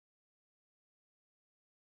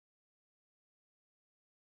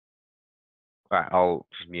All right, I'll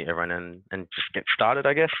just mute everyone and just get started,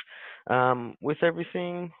 I guess, with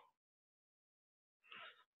everything.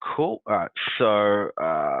 Cool. All right, so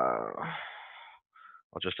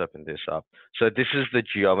I'll just open this up. So this is the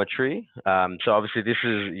geometry. So obviously this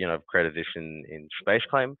is, I've created this in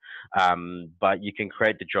SpaceClaim, but you can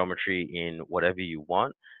create the geometry in whatever you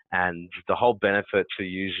want. And the whole benefit to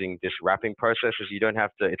using this wrapping process is you don't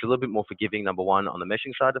have to, it's a little bit more forgiving, number one, on the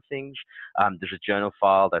meshing side of things. There's a journal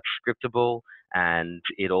file that's scriptable, and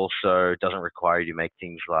it also doesn't require you to make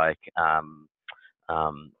things like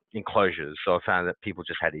enclosures. So I found that people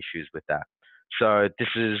just had issues with that. So this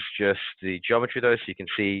is just the geometry though. So you can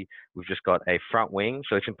see we've just got a front wing.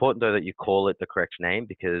 So it's important though that you call it the correct name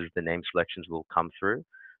because the name selections will come through.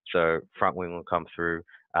 So front wing will come through,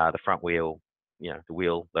 the front wheel, the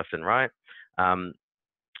wheel left and right.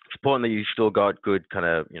 It's important that you still got good kind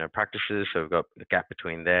of, practices. So we've got a gap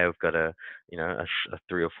between there. We've got a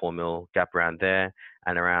 3 or 4 mil gap around there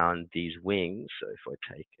and around these wings. So if I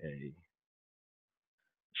take a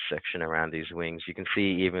section around these wings, you can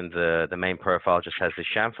see even the main profile just has the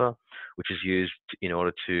chamfer, which is used in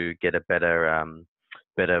order to get a better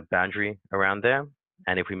boundary around there.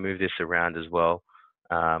 And if we move this around as well,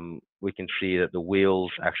 we can see that the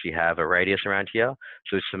wheels actually have a radius around here.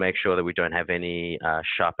 So it's to make sure that we don't have any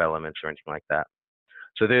sharp elements or anything like that.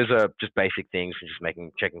 So there's just basic things and just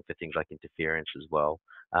checking for things like interference as well.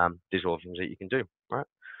 These are all things that you can do, right?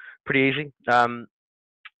 Pretty easy.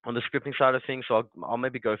 On the scripting side of things, so I'll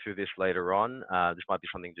maybe go through this later on. This might be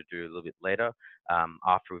something to do a little bit later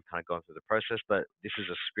after we've kind of gone through the process, but this is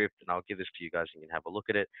a script and I'll give this to you guys and you can have a look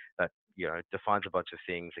at it. That, defines a bunch of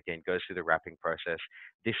things, again, goes through the wrapping process.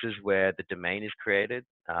 This is where the domain is created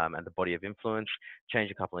and the body of influence, change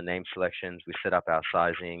a couple of name selections, we set up our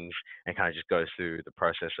sizings and kind of just goes through the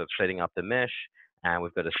process of setting up the mesh. And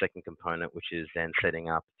we've got a second component, which is then setting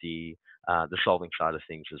up the solving side of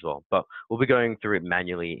things as well. But we'll be going through it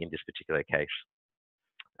manually in this particular case.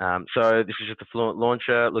 So this is just the Fluent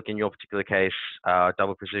launcher. Look, in your particular case,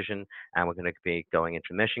 double precision, and we're going to be going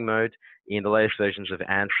into meshing mode. In the latest versions of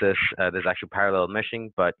ANSYS, there's actually parallel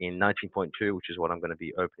meshing, but in 19.2, which is what I'm going to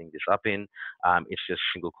be opening this up in, it's just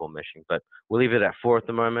single core meshing. But we'll leave it at 4 at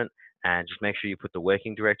the moment, and just make sure you put the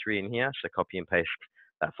working directory in here. So copy and paste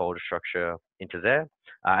that folder structure into there.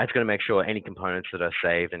 It's going to make sure any components that are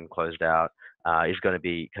saved and closed out is going to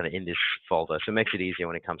be kind of in this folder. So it makes it easier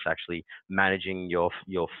when it comes to actually managing your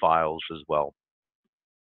files as well.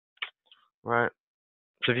 Right.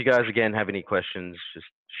 So if you guys, again, have any questions, just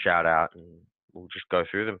shout out and we'll just go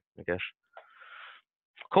through them, I guess.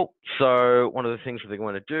 Cool. So one of the things that we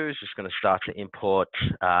want to do is just going to start to import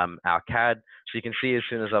our CAD. So you can see as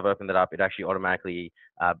soon as I've opened it up, it actually automatically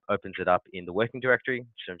opens it up in the working directory.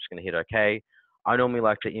 So I'm just going to hit OK. I normally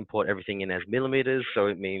like to import everything in as millimeters. So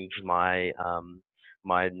it means my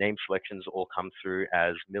my name selections all come through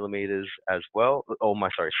as millimeters as well. Or my,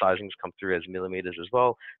 sizings come through as millimeters as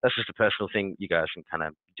well. That's just a personal thing. You guys can kind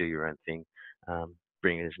of do your own thing.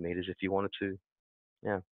 Bring it as meters if you wanted to.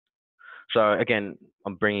 Yeah. So again,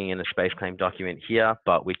 I'm bringing in a SpaceClaim document here,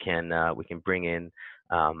 but we can bring in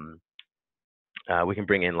like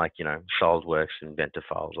SolidWorks Inventor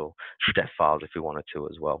files or Step files if we wanted to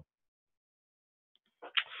as well.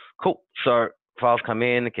 Cool. So files come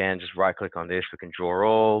in again. Just right click on this. We can draw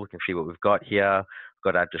all. We can see what we've got here.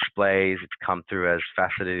 We've got our displays. It's come through as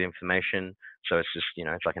faceted information. So it's just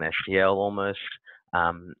it's like an STL almost.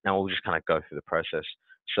 And we'll just kind of go through the process.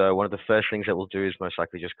 So one of the first things that we'll do is most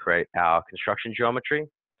likely just create our construction geometry.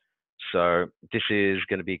 So this is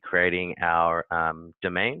going to be creating our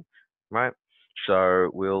domain, right? So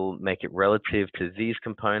we'll make it relative to these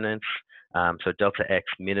components. So delta X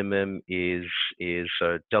minimum is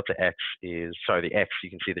so delta X is, the X, you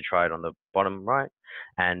can see the triad on the bottom right,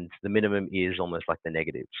 and the minimum is almost like the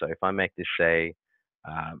negative. So if I make this say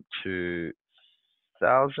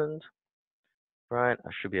 2000, right,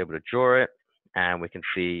 I should be able to draw it. And we can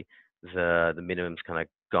see the minimum's kind of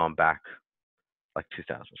gone back like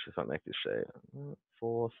 2000. So if I make this say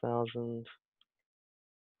 4000,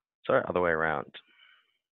 sorry, other way around.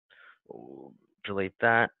 We'll delete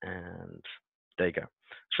that and there you go.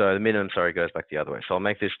 So the minimum, goes back the other way. So I'll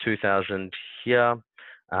make this 2000 here.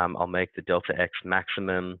 I'll make the delta X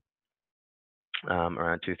maximum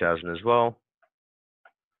around 2000 as well.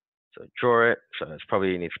 So draw it. So it's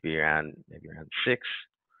probably needs to be maybe around 6.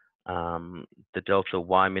 The delta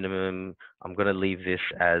Y minimum, I'm going to leave this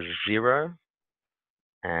as 0,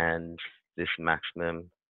 and this maximum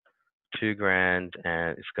 2 grand,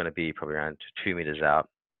 and it's going to be probably around 2 meters out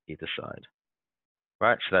either side.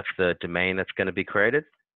 Right, so that's the domain that's going to be created.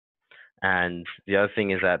 And the other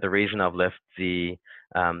thing is that the reason I've left the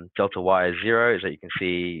delta y as 0 is that you can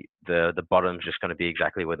see the bottom is just going to be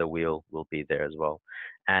exactly where the wheel will be there as well.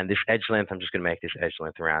 And this edge length, I'm just going to make this edge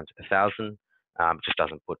length around 1,000. It just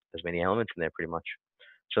doesn't put as many elements in there pretty much.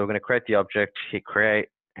 So we're going to create the object, hit create,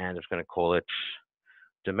 and it's going to call it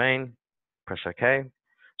domain, press OK.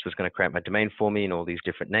 So it's going to create my domain for me in all these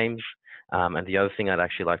different names. And the other thing I'd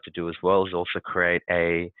actually like to do as well is also create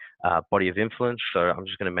a body of influence. So I'm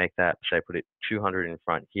just going to make that, say, put it 200 in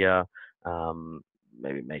front here.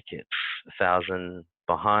 Maybe make it 1,000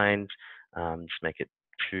 behind. Just make it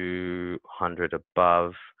 200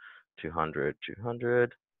 above, 200,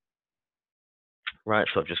 200. Right,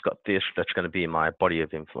 so I've just got this. That's going to be my body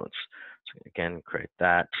of influence. So again, create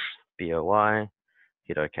that, BOI,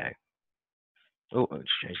 hit OK. Oh, let's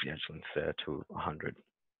change the edge length there to 100.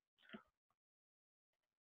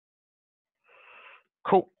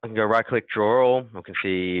 Cool. I can go right click, draw all. We can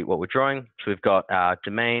see what we're drawing. So we've got our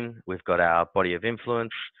domain, we've got our body of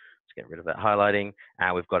influence. Let's get rid of that highlighting,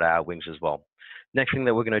 and we've got our wings as well. Next thing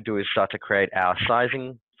that we're going to do is start to create our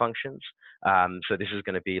sizing functions. So this is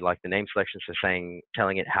going to be like the name selection, so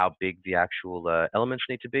telling it how big the actual elements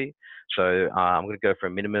need to be. So I'm going to go for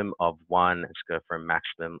a minimum of 1. Let's go for a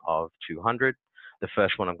maximum of 200. The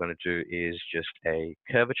first one I'm going to do is just a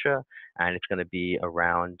curvature, and it's going to be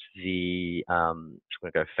around the, I'm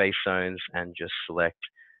going to go face zones and just select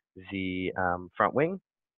the front wing.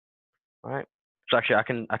 All right. So actually,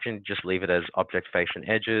 I can just leave it as object face and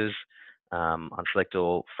edges. Unselect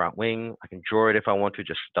all front wing. I can draw it if I want to,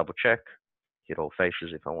 just double check. Hit all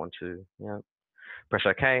faces if I want to. Yeah. Press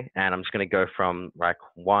OK, and I'm just going to go from like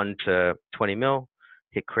 1 to 20 mil.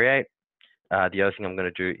 Hit create. The other thing I'm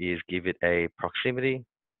going to do is give it a proximity.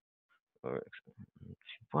 So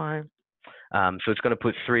it's going to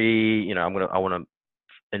put 3. You know, I want to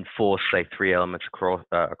enforce, say, 3 elements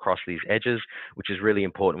across these edges, which is really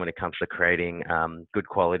important when it comes to creating good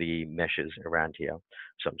quality meshes around here.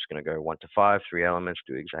 So I'm just going to go 1 to 5, 3 elements,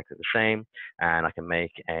 do exactly the same, and I can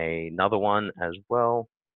make another one as well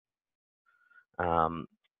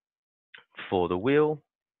for the wheel.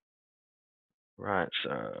 Right, so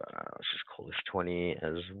let's just call this 20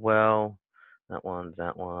 as well. That one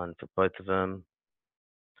for both of them.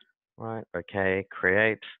 Right, okay,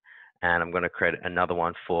 create. And I'm going to create another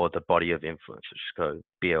one for the body of influence. So just go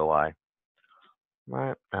BOI.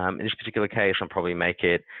 Right. In this particular case, I'll probably make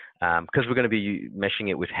it, because we're going to be meshing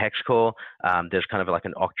it with hex core, there's kind of like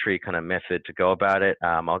an octree kind of method to go about it.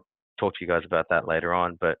 I'll talk to you guys about that later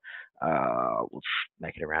on, but we'll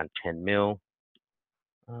make it around 10 mil.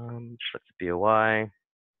 Select the BOI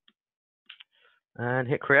and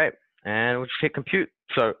hit create, and we'll just hit compute.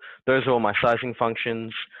 So those are all my sizing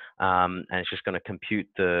functions, and it's just going to compute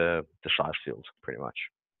the size field pretty much.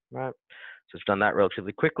 Right. So it's done that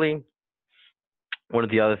relatively quickly. One of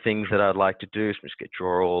the other things that I'd like to do is just get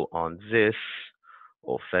draw all on this,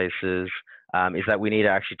 all faces, is that we need to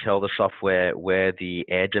actually tell the software where the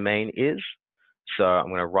air domain is. So I'm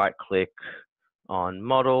going to right click on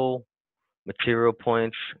model, material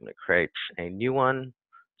points. I'm going to create a new one,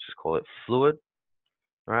 just call it fluid.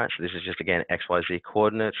 All right, so this is just, again, XYZ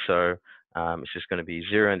coordinates. So it's just going to be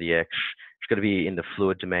 0 in the X. It's going to be in the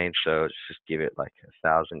fluid domain. So let's just give it like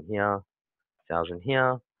 1,000 here, 1,000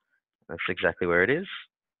 here. That's exactly where it is.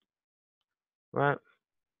 Right.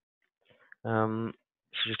 So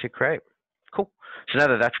just hit create. Cool. So now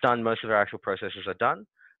that that's done, most of our actual processes are done.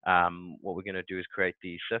 What we're going to do is create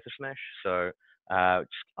the surface mesh. So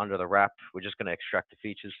just under the wrap, we're just going to extract the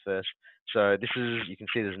features first. So this is, you can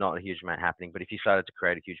see there's not a huge amount happening, but if you started to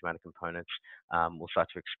create a huge amount of components, we'll start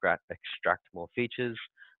to extract more features.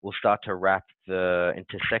 We'll start to wrap the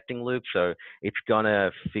intersecting loop. So it's going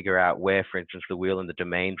to figure out where, for instance, the wheel and the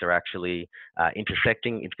domains are actually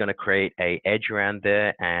intersecting. It's going to create a edge around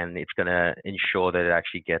there, and it's going to ensure that it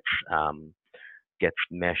actually gets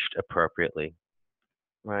meshed appropriately.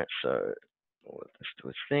 Right, so let's do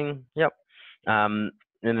its thing. Yep. And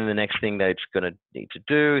then the next thing that it's going to need to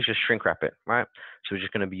do is just shrink wrap it, right? So we're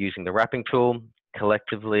just going to be using the wrapping tool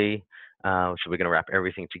collectively. So we're going to wrap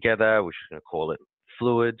everything together. We're just going to call it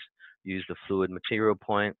fluid, use the fluid material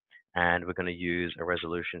point, and we're going to use a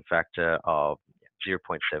resolution factor of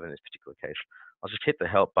 0.7 in this particular case. I'll just hit the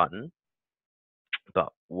help button. But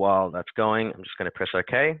while that's going, I'm just going to press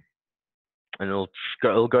OK. And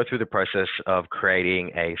it'll go through the process of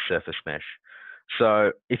creating a surface mesh.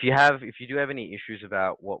 So if you do have any issues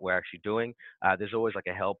about what we're actually doing, there's always like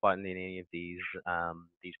a help button in any of these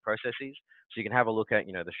processes. So you can have a look at,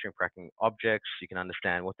 the shrink wrapping objects. You can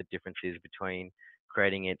understand what the difference is between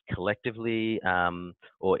creating it collectively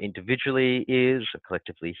or individually is, so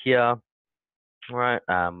collectively here. Right,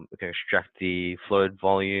 we can extract the fluid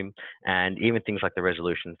volume and even things like the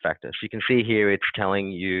resolution factor. So you can see here it's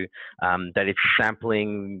telling you that it's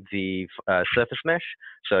sampling the surface mesh,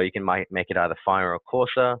 so you can make it either finer or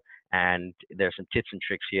coarser. And there's some tips and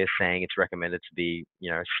tricks here saying it's recommended to be,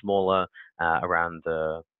 smaller, around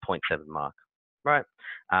the 0.7 mark. Right,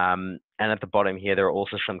 and at the bottom here there are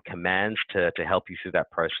also some commands to help you through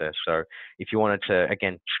that process. So if you wanted to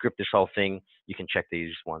again script this whole thing, you can check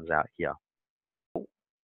these ones out here.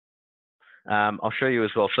 I'll show you as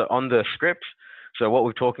well. So on the script, so what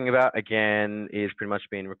we're talking about again is pretty much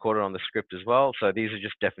being recorded on the script as well. So these are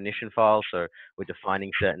just definition files. So we're defining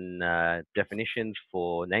certain definitions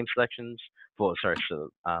for name selections so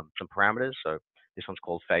some parameters. So this one's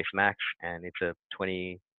called face max and it's a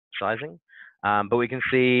 20 sizing. But we can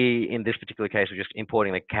see in this particular case, we're just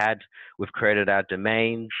importing the CAD. We've created our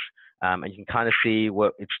domains. And you can kind of see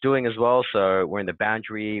what it's doing as well. So we're in the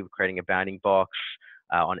boundary, we're creating a bounding box.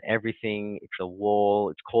 On everything. It's a wall,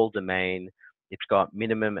 it's called domain, it's got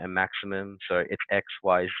minimum and maximum, so it's X,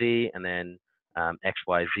 Y, Z, and then X,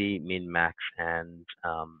 Y, Z, min, max, and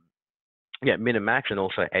min and max, and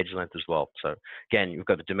also edge length as well. So again, you've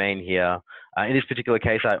got the domain here. In this particular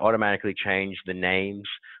case, I automatically changed the names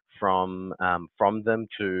from them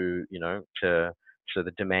to, so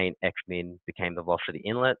the domain X min became the velocity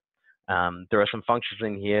inlet. There are some functions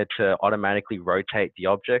in here to automatically rotate the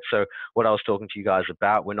object. So what I was talking to you guys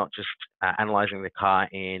about, we're not just analyzing the car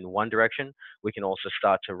in one direction. We can also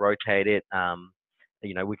start to rotate it.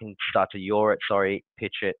 We can start to yaw it,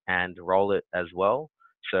 pitch it, and roll it as well.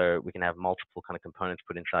 So we can have multiple kind of components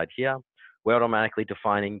put inside here. We're automatically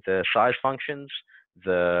defining the size functions,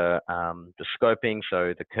 the scoping,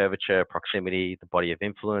 so the curvature, proximity, the body of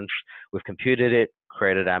influence. We've computed it,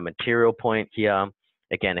 created our material point here.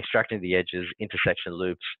 Again, extracting the edges, intersection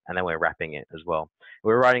loops, and then we're wrapping it as well.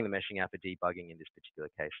 We're writing the meshing out for debugging in this particular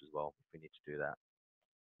case as well, if we need to do that.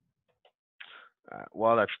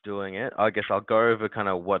 While that's doing it, I guess I'll go over kind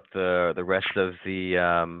of what the rest of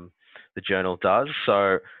the journal does.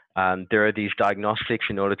 So there are these diagnostics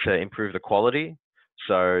in order to improve the quality.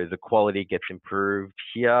 So the quality gets improved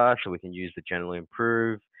here, so we can use the general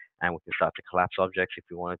improve, and we can start to collapse objects if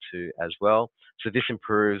we wanted to as well. So this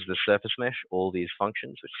improves the surface mesh, all these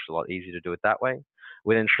functions, which is a lot easier to do it that way.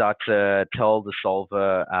 We then start to tell the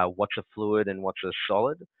solver what's a fluid and what's a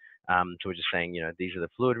solid. So we're just saying, these are the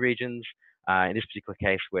fluid regions. In this particular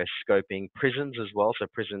case, we're scoping prisms as well. So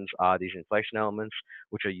prisms are these inflation elements,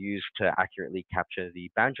 which are used to accurately capture the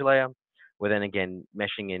boundary layer. We're then again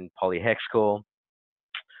meshing in polyhex core.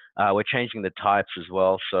 We're changing the types as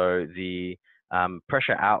well. So the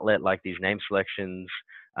pressure outlet, like these name selections,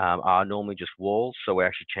 are normally just walls. So we're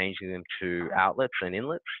actually changing them to outlets and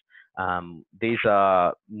inlets. These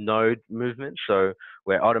are node movements, so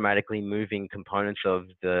we're automatically moving components of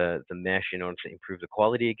the mesh in order to improve the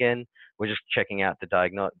quality again. We're just checking out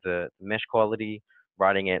the mesh quality,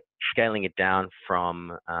 writing it, scaling it down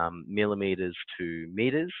from millimeters to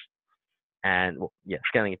meters, and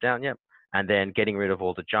scaling it down, and then getting rid of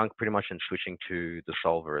all the junk pretty much and switching to the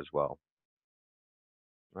solver as well.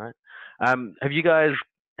 Right? Have you guys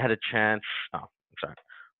had a chance? Oh, sorry.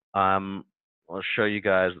 I'll show you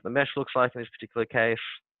guys what the mesh looks like in this particular case.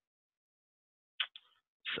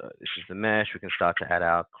 So this is the mesh. We can start to add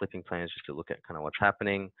our clipping planes just to look at kind of what's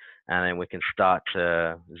happening. And then we can start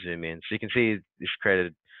to zoom in. So you can see this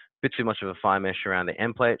created a bit too much of a fine mesh around the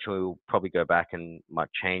end plate. So we'll probably go back and might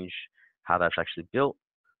change how that's actually built.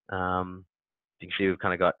 You can see we've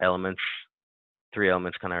kind of got elements, 3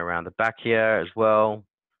 elements kind of around the back here as well.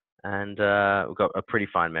 And we've got a pretty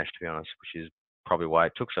fine mesh, to be honest, which is probably why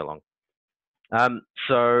it took so long.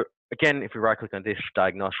 So again, if we right click on this,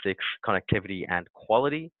 diagnostics, connectivity, and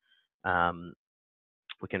quality,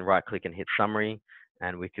 we can right click and hit summary,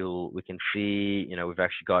 and we can see, we've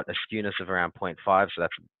actually got a skewness of around 0.5, so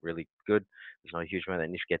that's really good. There's not a huge amount that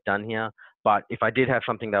needs to get done here. But if I did have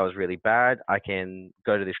something that was really bad, I can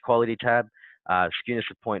go to this quality tab, skewness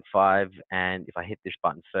of 0.5, and if I hit this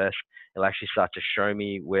button first, it'll actually start to show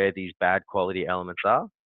me where these bad quality elements are,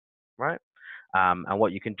 right? And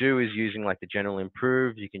what you can do is using like the general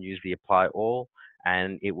improve, you can use the apply all,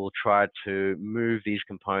 and it will try to move these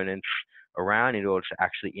components around in order to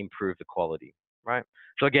actually improve the quality, right?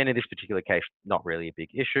 So again, in this particular case, not really a big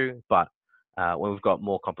issue, but when we've got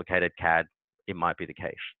more complicated CAD, it might be the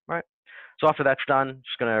case, right? So after that's done,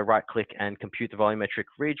 just going to right click and compute the volumetric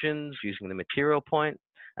regions using the material point.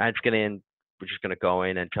 And we're just going to go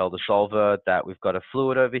in and tell the solver that we've got a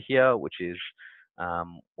fluid over here, which is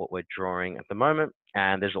what we're drawing at the moment.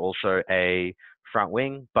 And there's also a front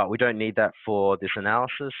wing, but we don't need that for this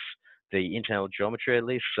analysis. the internal geometry at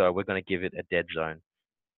least. So we're going to give it a dead zone.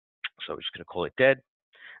 So we're just going to call it dead.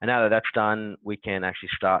 And now that that's done, we can actually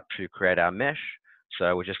start to create our mesh.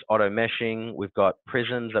 So we're just auto meshing. We've got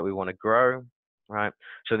prisms that we want to grow, right?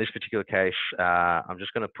 So in this particular case, I'm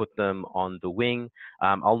just going to put them on the wing.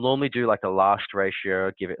 I'll normally do like a last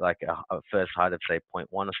ratio, give it like a first height of say 0.1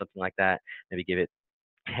 or something like that. Maybe give it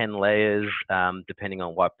 10 layers, depending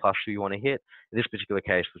on what plus you want to hit. In this particular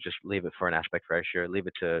case, we'll just leave it for an aspect ratio, leave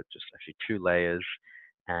it to just actually 2 layers.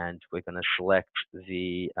 And we're going to select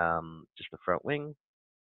the just the front wing,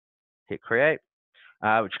 hit create.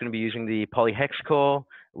 We're just going to be using the polyhex core.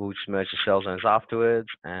 We'll just merge the cell zones afterwards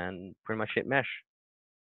and pretty much hit mesh.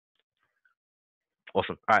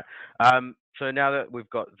 Awesome. All right. So now that we've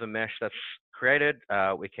got the mesh that's created,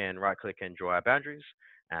 we can right click and draw our boundaries,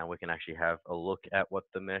 and we can actually have a look at what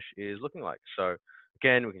the mesh is looking like. So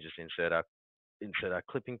again, we can just insert our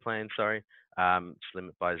clipping plane, just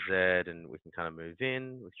limit by Z, and we can kind of move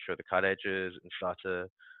in, we can show the cut edges and start to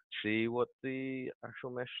see what the actual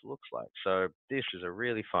mesh looks like. So this is a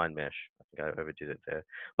really fine mesh. I think I overdid it there,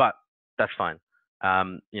 but that's fine.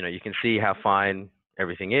 You can see how fine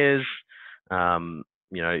everything is.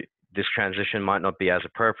 This transition might not be as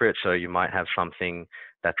appropriate, so you might have something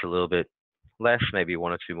that's a little bit less, maybe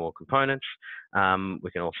 1 or 2 more components.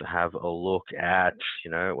 We can also have a look at,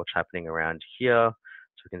 what's happening around here.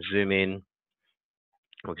 So we can zoom in.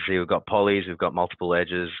 We can see we've got polys, we've got multiple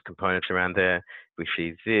edges, components around there. If we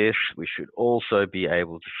see this, we should also be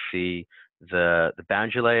able to see the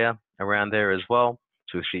boundary layer around there as well.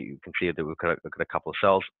 So you can see that we've got a couple of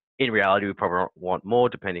cells. In reality, we probably want more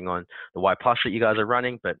depending on the Y+ that you guys are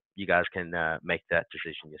running, but you guys can make that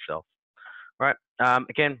decision yourself. Right.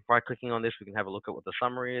 Again, right clicking on this, we can have a look at what the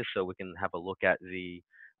summary is. So we can have a look at the,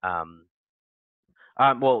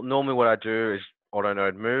 well, normally what I do is auto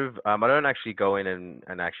node move. I don't actually go in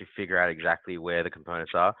and actually figure out exactly where the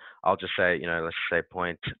components are. I'll just say, let's say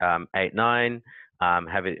 0.89,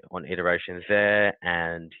 have it on iterations there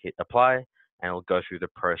and hit apply, and it'll go through the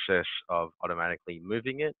process of automatically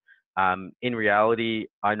moving it. In reality,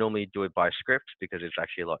 I normally do it by script because it's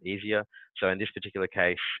actually a lot easier. So in this particular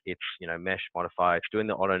case, it's mesh modify. It's doing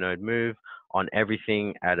the auto node move on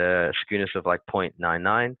everything at a skewness of like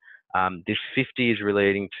 0.99. This 50 is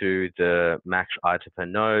relating to the max ITA per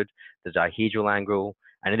node, the dihedral angle,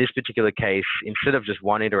 and in this particular case, instead of just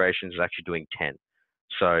 1 iteration, it's actually doing 10.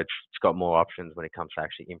 So it's got more options when it comes to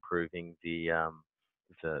actually improving the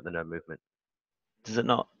node movement. Does it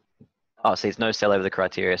not? Oh, see, it's no cell over the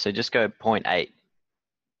criteria. So just go 0.8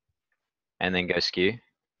 and then go skew.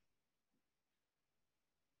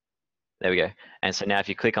 There we go. And so now if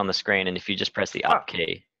you click on the screen and if you just press the up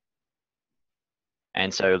key.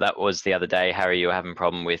 And so that was the other day, Harry, you were having a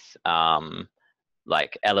problem with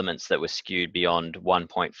like elements that were skewed beyond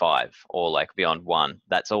 1.5 or like beyond 1.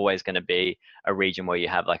 That's always going to be a region where you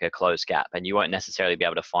have like a closed gap, and you won't necessarily be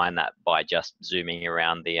able to find that by just zooming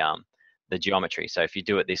around the geometry. So if you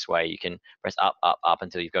do it this way, you can press up, up, up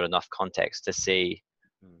until you've got enough context to see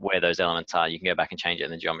where those elements are. You can go back and change it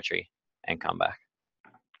in the geometry and come back.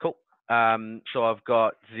 Cool. So I've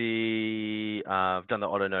got I've done the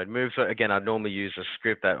auto node move. So again, I normally use a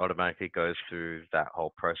script that automatically goes through that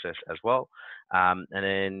whole process as well. And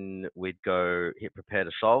then we'd go hit prepare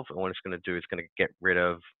to solve. And what it's going to do is going to get rid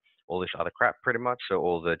of all this other crap pretty much. So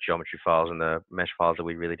all the geometry files and the mesh files that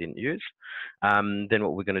we really didn't use. Then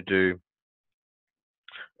what we're going to do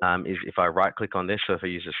is if I right click on this, so if I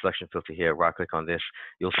use the selection filter here, right click on this,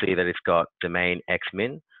 you'll see that it's got domain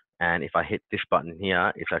xmin. And if I hit this button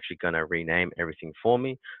here, it's actually going to rename everything for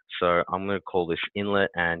me. So I'm going to call this inlet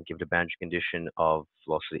and give it a boundary condition of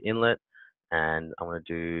velocity inlet. And I'm going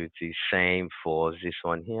to do the same for this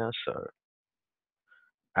one here. So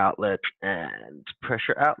outlet and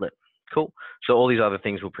pressure outlet. Cool. So all these other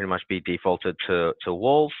things will pretty much be defaulted to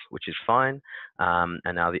walls, which is fine. And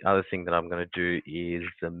now the other thing that I'm going to do is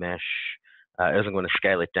the mesh. As I'm going to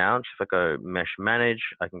scale it down. So if I go mesh manage,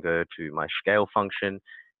 I can go to my scale function,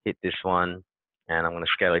 hit this one, and I'm going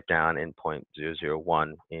to scale it down in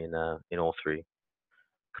 0.001 in all 3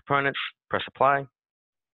 components. Press apply.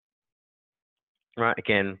 Right.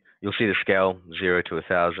 Again, you'll see the scale 0 to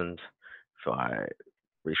 1,000. If I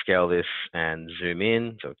rescale this and zoom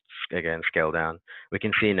in, so again scale down, we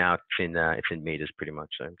can see now it's in meters pretty much,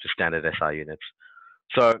 so just standard SI units.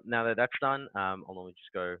 So now that that's done, I'll normally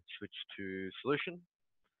just go switch to solution,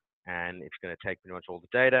 and it's going to take pretty much all the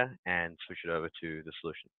data and switch it over to the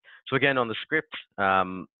solution. So again, on the script,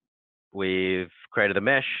 we've created a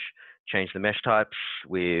mesh, changed the mesh types,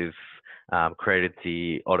 we've created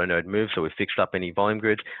the auto node move, so we fixed up any volume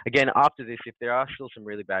grids. Again, after this, if there are still some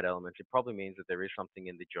really bad elements, it probably means that there is something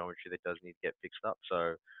in the geometry that does need to get fixed up.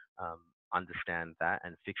 So understand that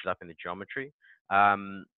and fix it up in the geometry.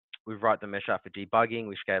 We write the mesh out for debugging,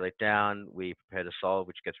 we scale it down, we prepare to solve,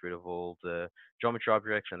 which gets rid of all the geometry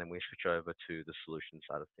objects, and then we switch over to the solution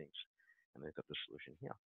side of things. And we've got the solution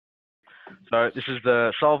here. So this is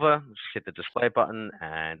the solver. Just hit the display button,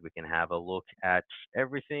 and we can have a look at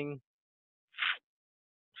everything.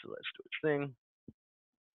 So let's do its thing.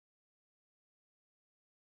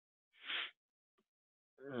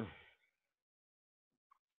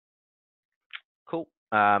 Cool.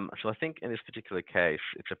 So I think in this particular case,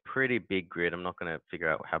 it's a pretty big grid. I'm not going to figure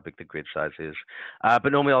out how big the grid size is,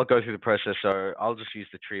 but normally I'll go through the process. So I'll just use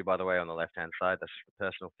the tree, by the way, on the left-hand side. That's just a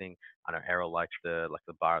personal thing. I know Errol likes the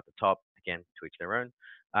bar at the top. Again, to each their own.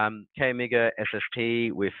 K-Omega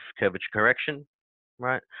SST with curvature correction,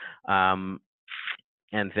 right?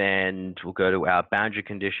 And then we'll go to our boundary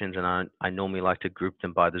conditions, and I normally like to group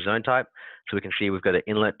them by the zone type. So we can see we've got an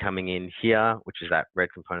inlet coming in here, which is that red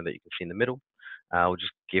component that you can see in the middle. We'll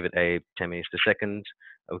just give it a 10 meters per second.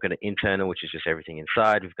 We've got an internal, which is just everything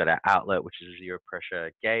inside. We've got our outlet, which is a zero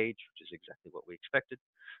pressure gauge, which is exactly what we expected.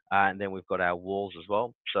 And then we've got our walls as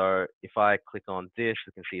well. So if I click on this,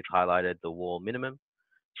 we can see it's highlighted the wall minimum.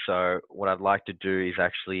 So what I'd like to do is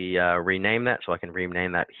actually rename that. So I can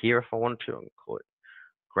rename that here if I want to. I'm going to call it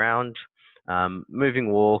ground.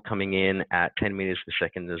 Moving wall coming in at 10 meters per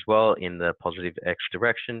second as well in the positive X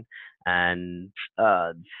direction, and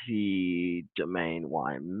the domain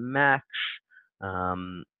Y max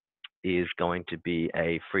is going to be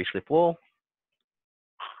a free slip wall,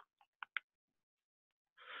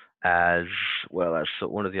 as well as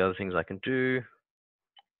one of the other things I can do.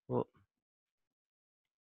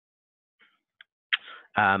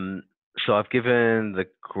 So I've given the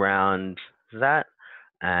ground that,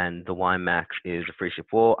 and the Y max is a free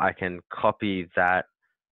slip wall. I can copy that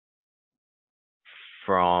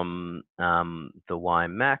from the Y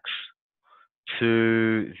max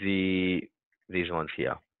to these ones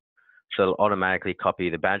here. So it'll automatically copy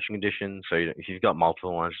the boundary condition. So if you've got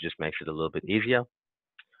multiple ones, it just makes it a little bit easier,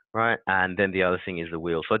 right? And then the other thing is the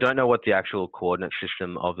wheel. So I don't know what the actual coordinate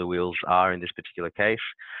system of the wheels are in this particular case,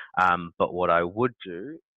 but what I would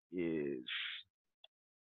do is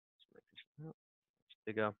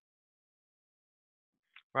bigger.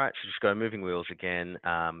 Right, so just go moving wheels again.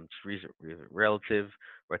 Just relative,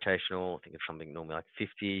 rotational. I think it's something normally like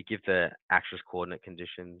 50. Give the axis coordinate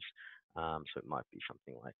conditions. So it might be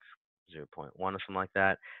something like 0.1 or something like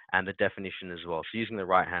that. And the definition as well. So using the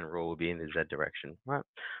right-hand rule will be in the Z direction, right?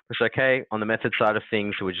 That's okay. On the method side of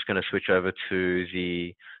things, so we're just going to switch over to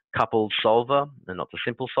the coupled solver and not the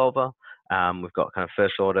simple solver. We've got kind of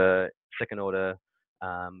first order, second order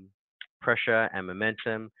pressure and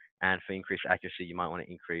momentum. And for increased accuracy, you might want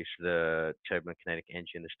to increase the turbulent kinetic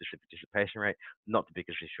energy and the specific dissipation rate. Not the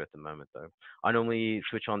biggest issue at the moment, though. I normally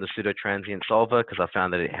switch on the pseudo-transient solver because I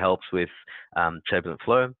found that it helps with turbulent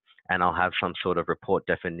flow. And I'll have some sort of report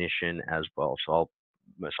definition as well. So I'll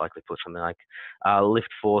most likely put something like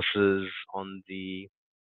lift forces on the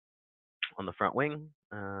front wing.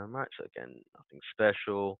 Right, so again, nothing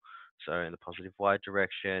special. So in the positive Y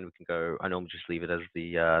direction, we can go, I normally just leave it as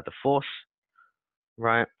the force.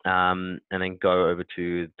 Right, and then go over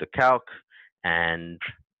to the calc and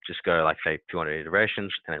just go like say 200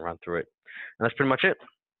 iterations and then run through it. And that's pretty much it.